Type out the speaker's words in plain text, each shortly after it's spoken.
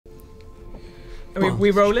Are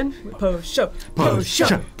we rolling? Push up, push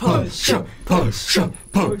up, push up, push up,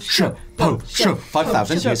 push up, push up.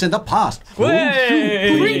 5,000 years in the past.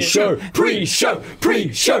 Pre-show, pre-show,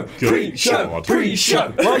 pre-show, pre-show,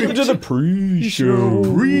 pre-show. Welcome to the pre-show.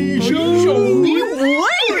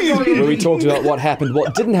 Where we talked about what happened,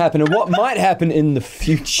 what didn't happen, and what might happen in the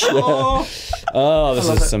future. Oh, this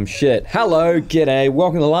is some shit. Hello, g'day.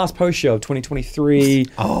 Welcome to the last post show of 2023.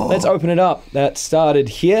 Let's open it up. That started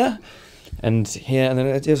here. And then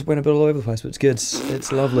it just went a bit all over the place, but it's good.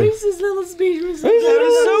 It's lovely. Rhys's little speech was so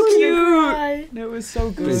cute. It was so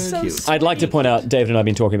good. So cute. I'd like to point out, David and I have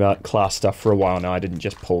been talking about class stuff for a while now. I didn't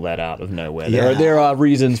just pull that out of nowhere. Yeah. There are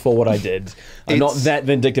reasons for what I did. I'm not that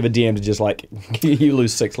vindictive a DM to just like, you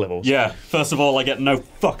lose 6 levels. Yeah, first of all, I get no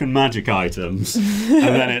fucking magic items.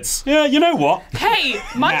 And then it's, yeah, you know what? Hey,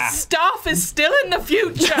 my staff is still in the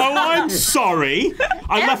future. Oh, I'm sorry.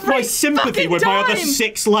 I left my sympathy with my other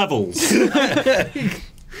 6 levels.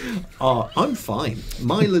 I'm fine.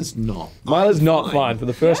 Myla's not. Myla's not fine. For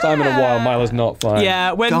the first time in a while, Myla's not fine.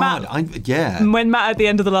 Yeah, when Matt at the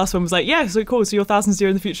end of the last one was like, yeah, so cool, so you're 1,000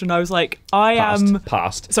 years in the future, and I was like,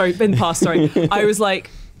 Past. Sorry, in the past, sorry. I was like,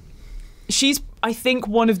 she's, I think,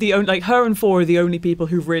 one of the only, like, her and 4 are the only people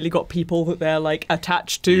who've really got people that they're, like,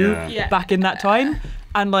 attached to back in that time.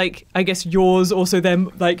 And, like, I guess yours also them,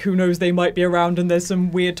 like, who knows, they might be around and there's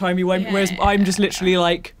some weird timey whereas I'm just literally,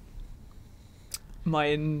 like, my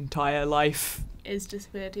entire life is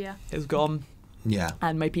disappeared, is gone. Yeah.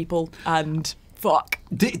 And my people, and fuck.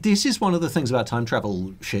 This is one of the things about time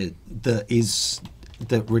travel shit that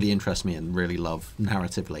really interests me and really love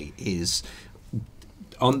narratively is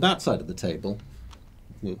on that side of the table,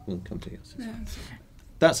 we'll come to you. Yeah,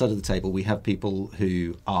 that side of the table, we have people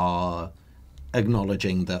who are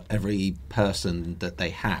acknowledging that every person that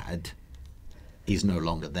they had is no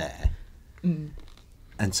longer there.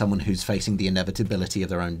 And someone who's facing the inevitability of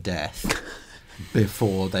their own death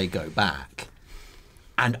before they go back.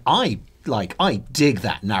 And I dig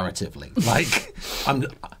that narratively. Like, I'm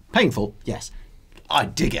painful, yes. I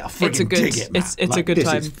dig it. I freaking dig it, man. It's a good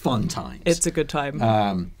time. This is fun times. It's a good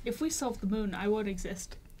time. If we solve the moon, I won't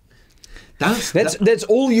exist. That's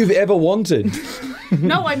all you've ever wanted.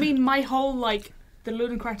 No, I mean my whole, like, the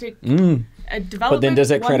lunocratic development. But then does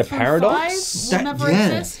that create a paradox? Will never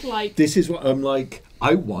exist. Like, this is what I'm like.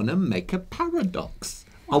 I want to make a paradox.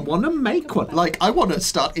 I want to make one. Like, I want to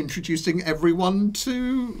start introducing everyone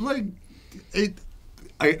to, like,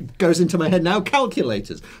 it goes into my head now,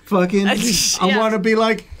 calculators. Fucking, I want to be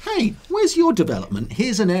like, hey, where's your development?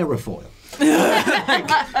 Here's an aerofoil.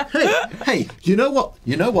 hey, you know what?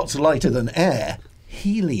 You know what's lighter than air?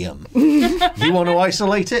 Helium. You want to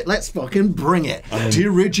isolate it? Let's fucking bring it.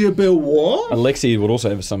 Dirigible what? Alexei would also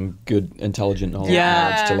have some good, intelligent knowledge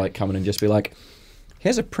to like come in and just be like,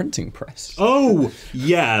 here's a printing press. Oh,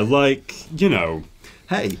 yeah, like, you know.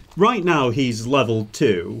 Hey. Right now he's level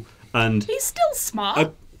 2, and... He's still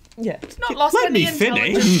smart. Yeah. He's not lost any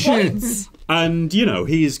intelligence points. And, you know,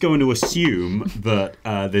 he's going to assume that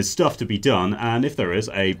there's stuff to be done, and if there is,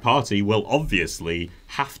 a party will obviously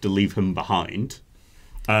have to leave him behind.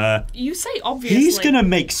 You say obviously. He's going to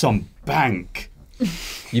make some bank.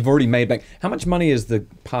 You've already made bank. How much money has the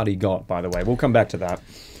party got, by the way? We'll come back to that.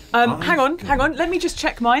 Hang on. Let me just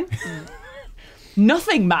check mine.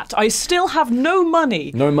 Nothing, Matt. I still have no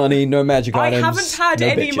money. No money, no magic items. I haven't had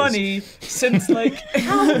any money since, like...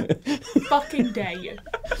 How fucking dare you?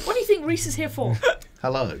 What do you think Rhys is here for?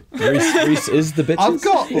 Hello. Rhys is the bitches? I've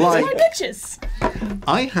got, like... my bitches.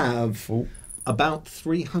 I have about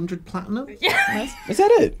 300 platinum. Yeah. Is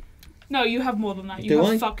that it? No, you have more than that. You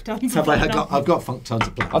have fuck tons of platinum. I've got fuck tons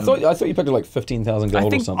of platinum. I thought you picked like 15,000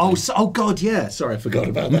 gold or something. Oh god, yeah. Sorry, I forgot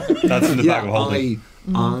about that. That's in the bag of holding.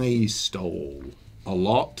 I stole a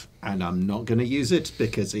lot, and I'm not going to use it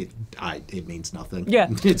because it means nothing.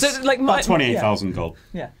 Yeah. So, like, about 28,000 gold.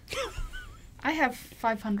 Yeah. I have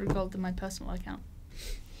 500 gold in my personal account.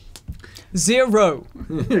 0.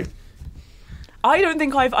 I don't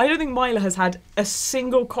think Myla has had a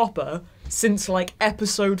single copper since like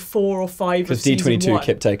episode 4 or 5 of season 1. Because D22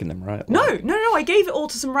 kept taking them, right? No, I gave it all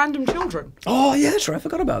to some random children. Oh yeah, that's right. I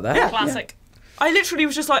forgot about that. Yeah, classic. Yeah. I literally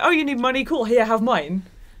was just like, oh, you need money? Cool, here, have mine.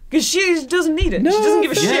 Because she doesn't need it. She doesn't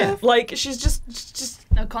give a shit. Like, she's just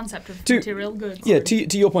No concept of material goods. Yeah,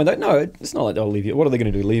 to your point, no, it's not like they'll leave you. What are they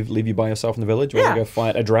going to do? Leave you by yourself in the village? Or Yeah. they go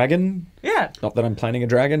fight a dragon? Yeah. Not that I'm planning a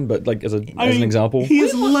dragon, but like as an example. He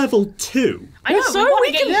is level 2. I know, So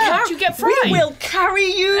we we can get you get fried. We will carry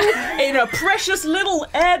you in a precious little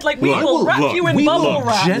egg, like we Look, will wrap look, you in we bubble will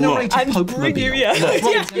wrap generate a and bring you.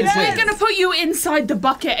 Pokemobile. Yeah. We're going to put you inside the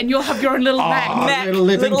bucket and you'll have your own little bag. Neck, little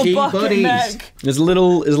living key bucket buddies. neck. There's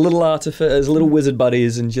little wizard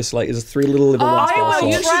buddies, and just like there's 3 little ones. I by will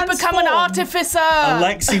You themselves. should become an artificer.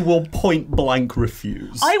 Alexei will point blank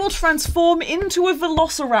refuse. I will transform into a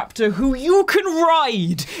velociraptor who you can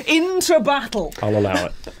ride into battle. I'll allow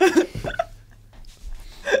it.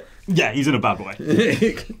 Yeah, he's in a bad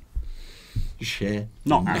way. Share.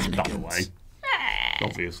 Not as bad a way.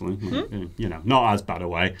 Obviously. You know, not as bad a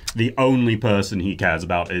way. The only person he cares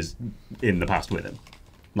about is in the past with him.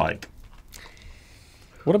 Like...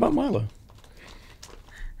 What about Myla?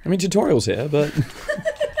 I mean, Tutorial's here, but...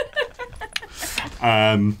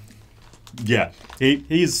 Yeah,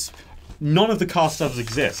 he's... None of the Karstavs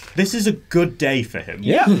exist. This is a good day for him.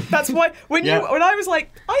 Yeah. That's why when Yeah. when I was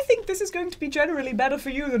like, I think this is going to be generally better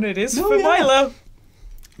for you than it is for yeah.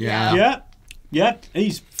 Myla. Yeah,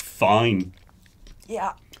 he's fine.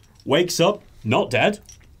 Yeah. Wakes up, not dead.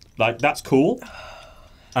 Like, that's cool.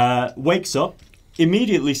 Wakes up,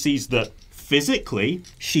 immediately sees that physically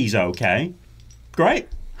she's okay. Great.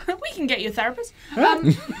 We can get you a therapist.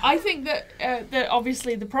 I think that that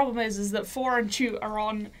obviously the problem is that 4 and 2 are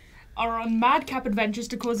on madcap adventures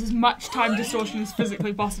to cause as much time distortion as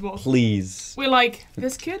physically possible. Please. We're like,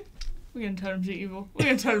 this kid, we're gonna turn him to evil. We're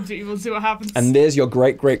gonna turn him to evil and see what happens. And there's your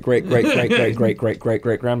great grandmother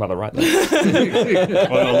right there.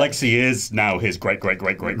 Well, Alexei is now his great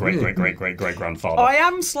grandfather. I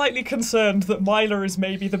am slightly concerned that Myla is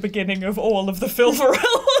maybe the beginning of all of the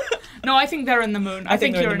Filverell. No, I think they're in the moon. I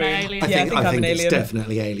think they're you're in an the moon. alien. I Yeah, think, I'm an it's alien.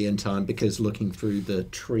 definitely alien time because looking through the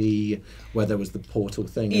tree where there was the portal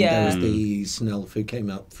thing and Yeah. there was the Snelf who came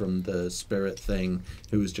up from the spirit thing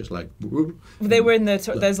who was just like... They were in the.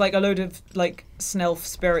 There's like a load of like Snelf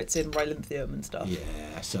spirits in Rylanthium and stuff.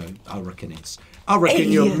 Yeah, so I reckon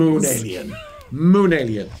you're moon alien. Moon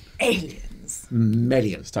alien. Aliens.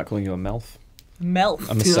 Million. Start calling you a Melf. Melf.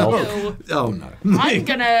 I'm a self. So, Oh no.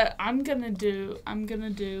 I'm gonna do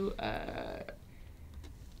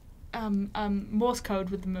Morse code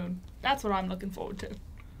with the moon. That's what I'm looking forward to.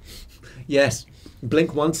 Yes.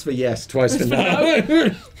 Blink once for yes, twice for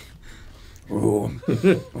no. Ooh,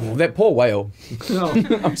 that poor whale. Oh,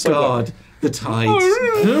 God. The tides.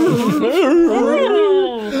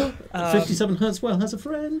 57 Hertz well has a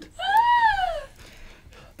friend.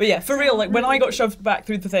 But yeah, for real, like when I got shoved back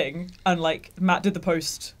through the thing and like Matt did the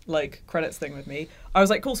post like credits thing with me, I was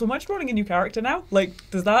like, cool, so am I just rolling a new character now? Like,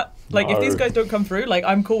 does that like if these guys don't come through, like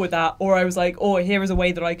I'm cool with that. Or I was like, oh, here is a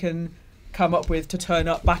way that I can come up with to turn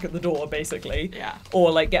up back at the door, basically. Yeah.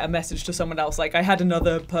 Or like get a message to someone else. Like I had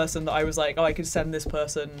another person that I was like, oh, I could send this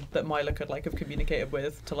person that Myla could like have communicated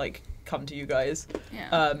with to like come to you guys.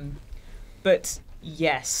 Yeah. But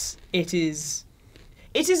yes, it is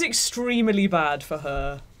extremely bad for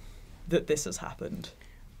her that this has happened.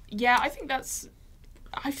 Yeah, I think that's.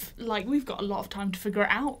 We've got a lot of time to figure it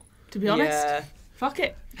out. To be honest, Yeah. fuck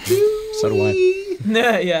it. So do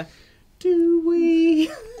I. Yeah. Do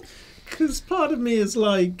we? Because part of me is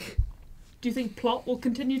like... Do you think plot will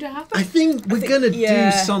continue to happen? I think we're going to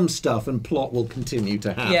yeah. do some stuff and plot will continue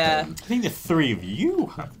to happen. Yeah. I think the 3 of you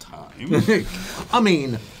have time. I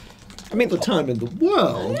mean, the time in the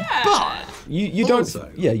world, but... You don't.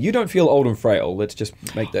 Also- Yeah, you don't feel old and frail. Let's just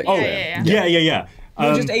make that clear. Yeah. Yeah.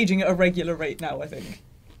 You're just aging at a regular rate now, I think.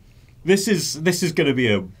 This is going to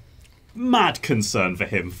be a mad concern for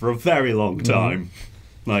him for a very long time.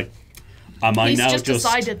 Like, am I He's now just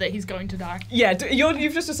decided that he's going to die. Yeah,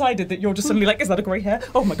 you've just decided that you're just suddenly like, is that a grey hair?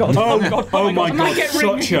 Oh my god, oh my god, Oh my I might god! get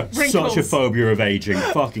Such a wrinkles. phobia of aging.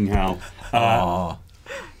 Fucking hell.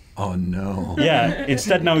 Oh no. Yeah.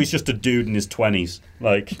 Instead, now he's just a dude in his 20s.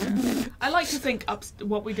 Like, I like to think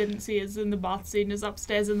what we didn't see is in the bath scene is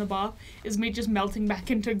upstairs in the bath is me just melting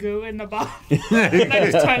back into goo in the bath. And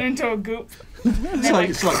I just turn into a goop.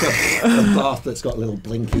 It's like a bath that's got little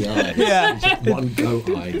blinky eyes. Yeah. Just one goat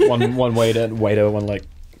eye. One waiter, one like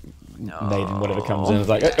maiden, whatever comes in, is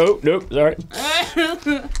like, oh nope, sorry.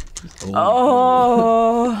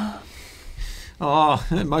 Oh. Oh,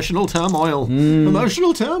 emotional turmoil.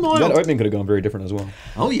 Emotional turmoil. That opening could have gone very different as well.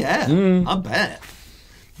 Oh yeah, I bet.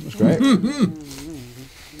 That's great.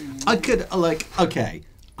 I could okay.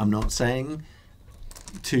 I'm not saying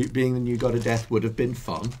being the new god of death would have been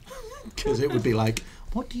fun because it would be like,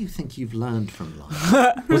 what do you think you've learned from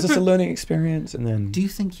life? Was this a learning experience? And then Do you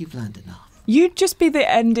think you've learned enough? You'd just be the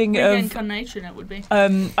ending of. Reincarnation, it would be.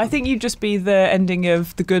 I think you'd just be the ending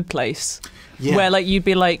of The Good Place. Yeah. Where like you'd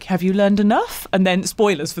be like, have you learned enough? And then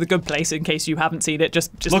spoilers for The Good Place in case you haven't seen it.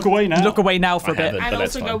 Just Look away now. Look away now for a bit. haven't. And But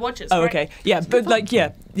that's also go fine. watch it. Oh, right? okay. Yeah, but like,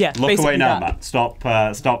 yeah. Look basically away now, that. Matt. Stop.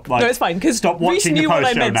 Like, No, it's fine because stop Rhys watching the knew what I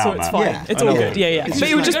post show meant, now, so it's Matt. fine. Yeah, It's I all know. good. Yeah. It's But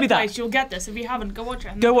it would The just Good be that. Place, you'll get this. If you haven't, go watch it.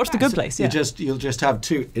 and Go then watch The come Good back. Place. Yeah. You'll just have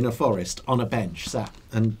two in a forest on a bench sat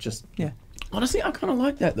and just Yeah. Honestly, I kind of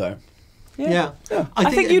like that though. yeah. I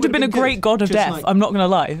think it you'd have would been a good. great god of Just death. like- I'm not gonna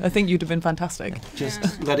lie. I think you'd have been fantastic.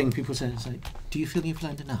 just letting people say, it's like, do you feel you've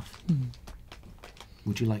learned enough?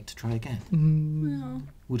 Would you like to try again? No.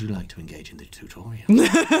 Would you like to engage in the tutorial?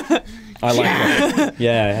 I like that.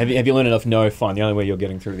 Yeah. Have you learned enough? No. Fine. The only way you're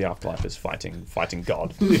getting through the afterlife is fighting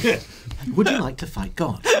God. Would you like to fight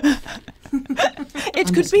God?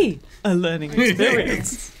 It could be a learning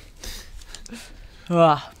experience.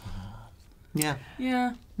 Ah. Yeah.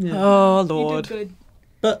 Yeah. Oh You Lord. did good.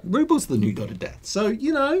 But Rubel's the new god of death. So,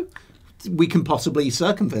 you know, we can possibly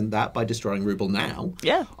circumvent that by destroying Rubel now.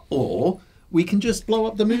 Yeah. Or we can just blow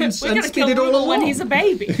up the moons We're and gonna spin kill it all Rubel along. when he's a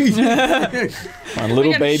baby. Fine,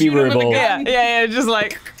 little gonna baby shoot him with a Rubel. gun. Yeah. Just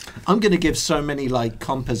like. I'm going to give so many, like,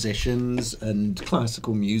 compositions and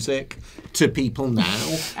classical music to people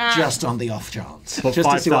now, just on the off chance. But just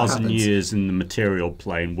to see what 5,000 happens. years in the material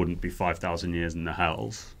plane wouldn't be 5,000 years in the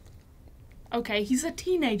hells. Okay, he's a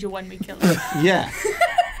teenager when we kill him. Yeah.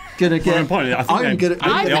 Gonna get. Well, point, I think I'm they- gonna.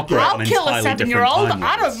 they operate I'll on kill a entirely 7-year-old. different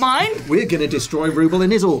I don't timelines. mind. We're gonna destroy Rubel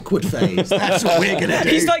in his awkward phase. That's what we're gonna do.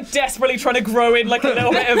 He's like desperately trying to grow in like a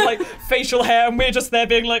little bit of like facial hair, and we're just there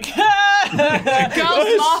being like, Girls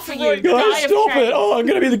laugh at you. Die of shame. Oh, I'm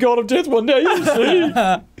going to be the god of death one day. You'll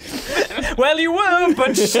see. well, you were,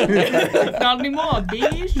 but Not anymore,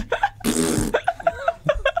 bitch.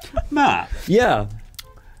 Matt, Yeah.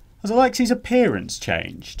 has Alexei's appearance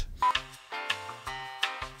changed?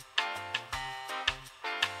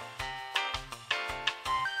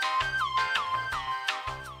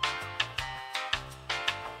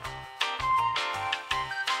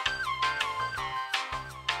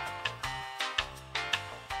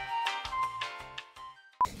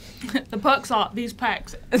 The perks are these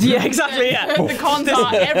pecs. yeah, exactly, yeah. The cons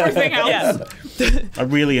are everything else. Yeah. I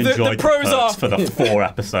really enjoyed the pros perks are- for the 4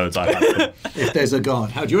 episodes I had. Them. If there's a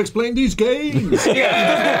god, how do you explain these games?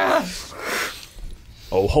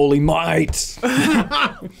 Oh, holy might.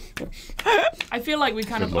 I feel like we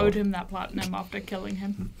kind of Lord. owed him that platinum after killing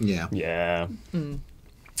him. Yeah. Yeah. And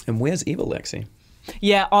where's evil Alexei?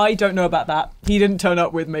 Yeah, I don't know about that. He didn't turn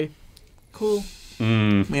up with me. Cool.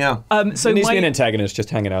 Yeah. So There needs to be my, an antagonist just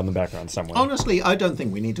hanging out in the background somewhere. Honestly, I don't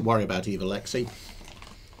think we need to worry about evil Alexei.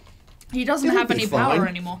 He doesn't It'll have be any fine. power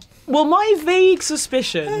anymore. well, my vague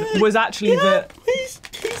suspicion was actually that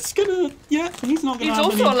He's gonna. Yeah, he's not gonna. He's have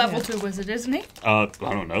also any- a level 2 wizard, isn't he? I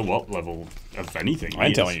don't know what level of anything. I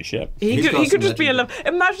ain't telling you shit. he He's could, got he could some just be a legendary-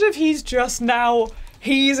 level. Imagine if he's just now.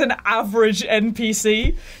 He's an average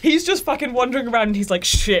NPC. He's just fucking wandering around and he's like,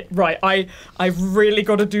 shit, right, I've really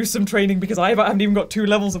got to do some training because I haven't even got 2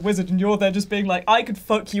 levels of wizard and you're there just being like, I could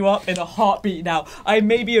fuck you up in a heartbeat now. I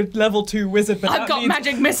may be a level 2 wizard, but I've that got means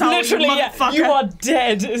magic missile, you literally, yeah, motherfucker. you are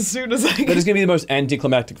dead as soon as I That is going to be the most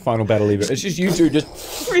anticlimactic final battle ever. It's just you two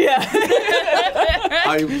just... yeah.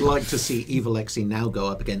 I would like to see evil Alexei now go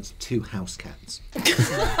up against 2 house cats.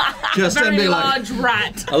 Just and Very be like large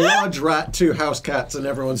rat. a large rat, 2 house cats, and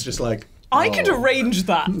everyone's just like. I could oh. arrange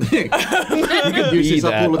that. You can use this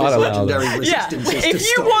up that. all of I his don't know. legendary Yeah, resistances to if you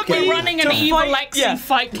stop want me killing. We're running an to evil fight- Lexi yeah.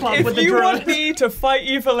 fight club If with the you druid. want me to fight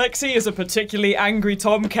evil Alexei as a particularly angry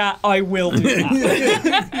tomcat, I will do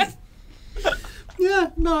that. Yeah,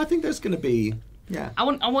 no, I think there's going to be. Yeah. I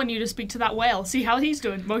want you to speak to that whale. See how he's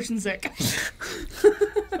doing. Motion sick.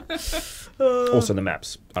 Also the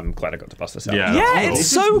maps. I'm glad I got to bust this out. Yeah. Yeah, Cool. it's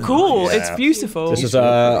so cool. nice. It's beautiful. This is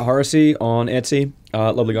Horace on Etsy.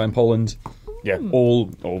 Lovely guy in Poland. Yeah, all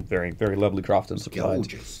very, very lovely crafted and supplied.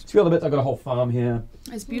 Gorgeous. It's the other bit. I've got a whole farm here.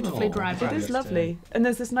 It's beautifully dried. It is lovely, and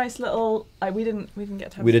there's this nice little. We didn't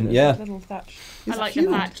get to have. We didn't, a yeah. Little thatch. I like Cute.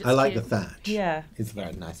 the thatch. It's I like cute. the thatch. Yeah. It's a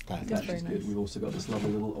very nice thatch. It's very nice. We've also got this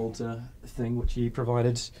lovely little altar thing which he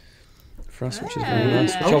provided for us, which is Ah. very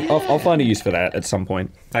nice. Which I'll find a use for that at some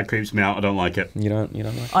point. That creeps me out. I don't like it. You don't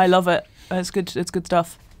like I love it. It's good. It's good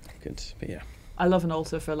stuff. good, but yeah. I love an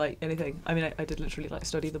altar for like anything. I mean, I did literally like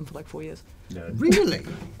study them for like 4 years. Really?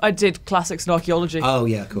 I did classics and archaeology. Oh,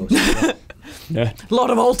 yeah, of course. Yeah. A lot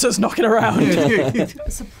of altars knocking around. A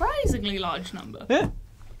surprisingly large number. Yeah.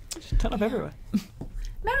 Just turn up everywhere.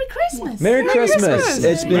 Merry Christmas. Merry Christmas. Christmas.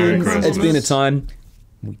 It's been Merry it's been a Christmas. time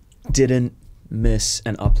we didn't miss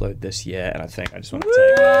an upload this year, and I think I just want to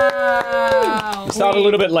take it. Wow. We started a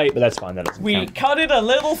little bit late, but that's fine. That doesn't We count. cut it a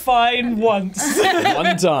little fine once.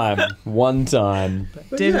 One time.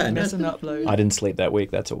 Didn't miss an upload. I didn't sleep that week.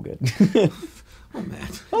 That's all good. Oh man,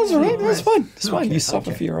 That's all right. That's fine. It's fine. Okay, You suffer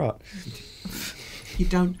okay. for your art. you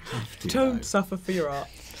don't have to. Don't though. suffer for your art.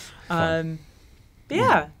 But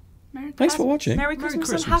yeah. Thanks for watching. Merry Christmas,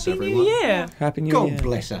 Christmas, and Happy New everyone. Year. Happy New Year. God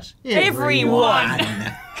bless us, Everyone.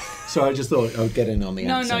 So I just thought I'd get in on the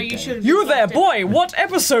No, accent you game. should have. You there, boy. What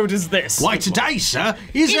episode is this? Why today, sir,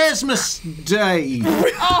 is Xmas Day.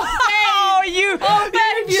 Oh, you. Oh,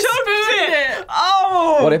 man, you chucked spooned it.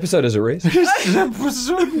 Oh. What episode is it, Rhys? It's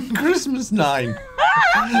episode Christmas night.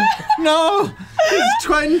 No, it's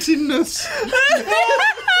 20th.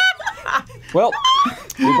 Well,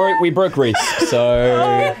 we broke Rhys,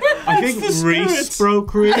 so I think Rhys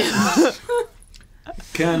broke Rhys.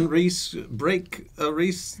 Can Rhys break a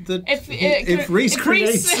Rhys that If Rhys if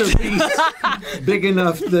creates a Rhys big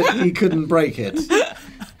enough that he couldn't break it?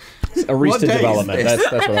 a Rhys What to day is development. this?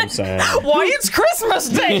 That's what I'm saying. Why, it's Christmas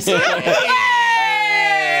Day, sir.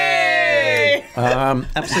 Yay!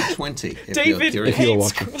 Episode 20. If David you're curious. If you're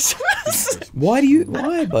hates watching. Christmas.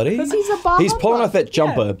 Why, buddy? He's a bum. He's pulling off that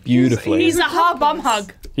jumper beautifully. He's a hard bum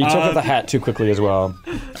hug. He took off the hat too quickly as well.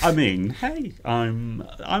 I mean, hey, I'm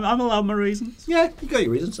allowed my reasons. Yeah, you got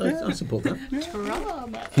your reasons. I support that.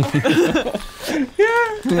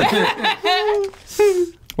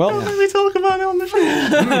 Well, We talk about it on the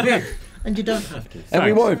show. And you don't have to. and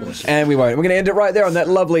we won't. We're going to end it right there on that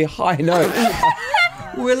lovely high note.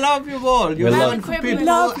 We love you all. You We love- wonderful people.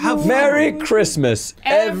 Love Have fun. Merry Christmas,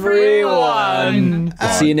 everyone. Everyone. We'll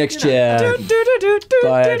see you next year. Do, do, do, do, do,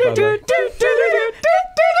 Bye, do, do, bye-bye. do, do, do.